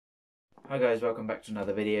Hi guys, welcome back to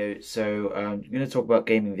another video. I'm going to talk about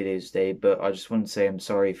gaming videos today, but I just want to say I'm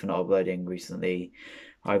sorry for not uploading recently.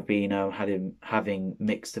 I've been having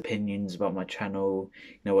mixed opinions about my channel,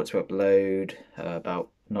 what to upload, about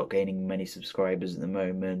not gaining many subscribers at the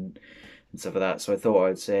moment, and stuff like that. So I thought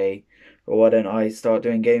I'd say, well, why don't I start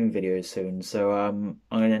doing gaming videos soon? I'm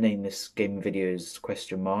going to name this gaming videos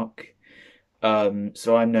question mark.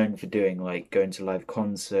 So I'm known for doing like going to live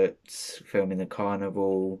concerts, filming the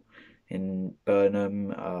carnival in Burnham.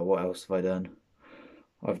 What else have I done?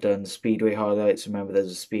 I've done Speedway highlights. Remember,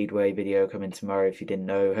 there's a Speedway video coming tomorrow. If you didn't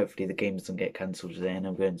know, hopefully the games don't get cancelled today, and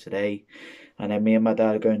I'm going today. And then me and my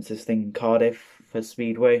dad are going to this thing in Cardiff for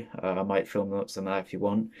Speedway. I might film up some of that if you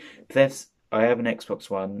want. But I have an Xbox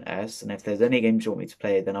One S, and if there's any games you want me to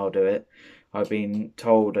play, then I'll do it. I've been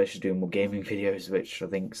told I should do more gaming videos, which I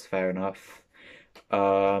think is fair enough.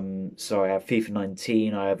 So I have FIFA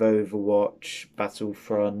 19, I have Overwatch,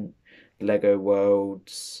 Battlefront, Lego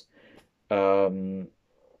Worlds, um,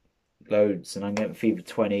 loads, and I'm getting FIFA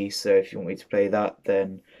 20. So if you want me to play that,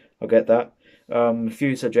 then I'll get that. A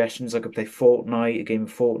few suggestions: I could play Fortnite, a game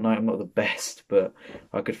of Fortnite. I'm not the best, but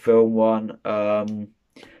I could film one.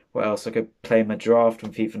 What else? I could play my draft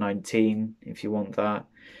on FIFA 19 if you want that.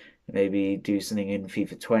 Maybe do something in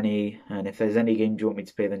FIFA 20. And if there's any games you want me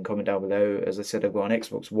to play, then comment down below. As I said, I've got an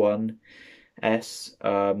Xbox One S,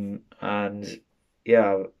 and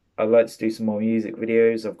yeah, I'd like to do some more music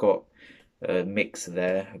videos. I've got a mix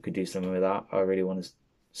there. I could do something with that. I really want to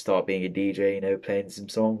start being a DJ, playing some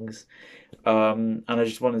songs. And I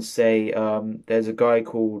just want to say, there's a guy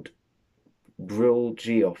called Brill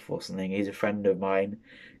Geoff or something. He's a friend of mine.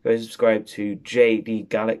 Go subscribe to JD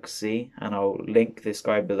Galaxy, and I'll link this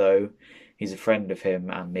guy below. He's a friend of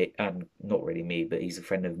him and me, and not really me, but he's a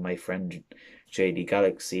friend of my friend JD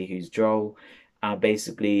Galaxy, who's Joel. And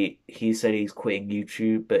basically, he said he's quitting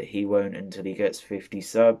YouTube, but he won't until he gets 50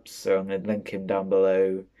 subs. So I'm going to link him down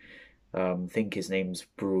below. I think his name's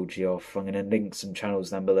Brill Geoff. I'm going to link some channels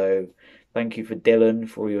down below. Thank you for Dylan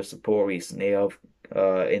for all your support recently. I've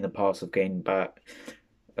in the past I've gained back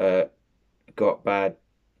got bad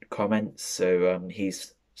comments, so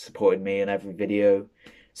he's supported me in every video.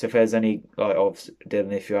 So if there's any like of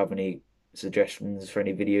Dylan, if you have any suggestions for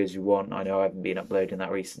any videos you want, I know I haven't been uploading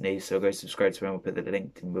that recently, so go subscribe to him. I'll put the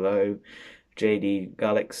link in below. JD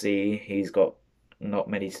Galaxy, he's got not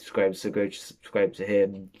many subscribers, so go subscribe to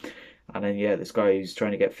him. And then yeah, this guy who's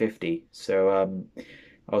trying to get 50. So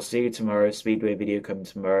I'll see you tomorrow. Speedway video coming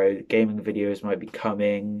tomorrow. Gaming videos might be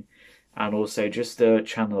coming. And also just a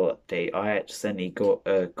channel update. I accidentally got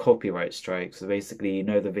a copyright strike. So basically,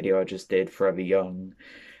 the video I just did, Forever Young.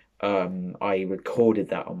 I recorded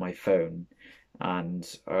that on my phone. And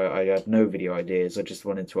I had no video ideas. I just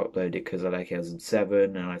wanted to upload it because I like it as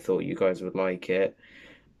 7 and I thought you guys would like it.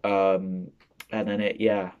 And then it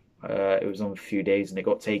was on for a few days and it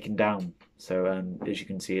got taken down. So as you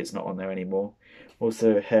can see, it's not on there anymore.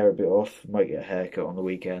 Also, hair a bit off. Might get a haircut on the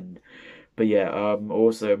weekend. But yeah,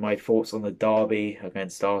 also my thoughts on the derby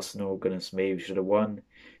against Arsenal. Goodness me, we should have won.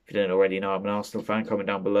 If you didn't already know, I'm an Arsenal fan. Comment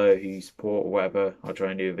down below who you support or whatever. I'll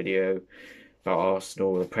try and do a video about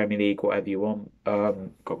Arsenal, the Premier League, whatever you want.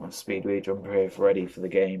 Got my Speedway jumper here ready for the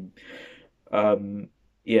game.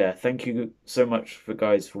 Yeah, thank you so much for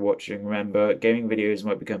guys for watching. Remember, gaming videos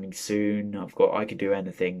might be coming soon. I could do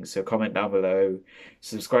anything, so comment down below.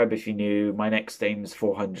 Subscribe if you're new. My next aim is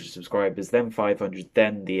 400 subscribers, then 500,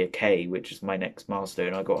 then the K, which is my next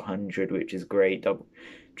milestone. I got 100, which is great, double,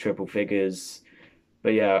 triple figures.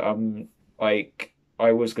 But yeah,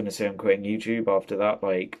 I was gonna say I'm quitting YouTube after that.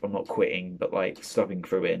 Like, I'm not quitting, but like stopping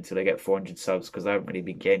for a bit until I get 400 subs because I haven't really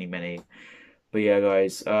been gaining many. But yeah,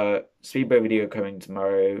 guys, Speedboat video coming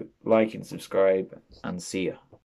tomorrow. Like and subscribe, and see ya.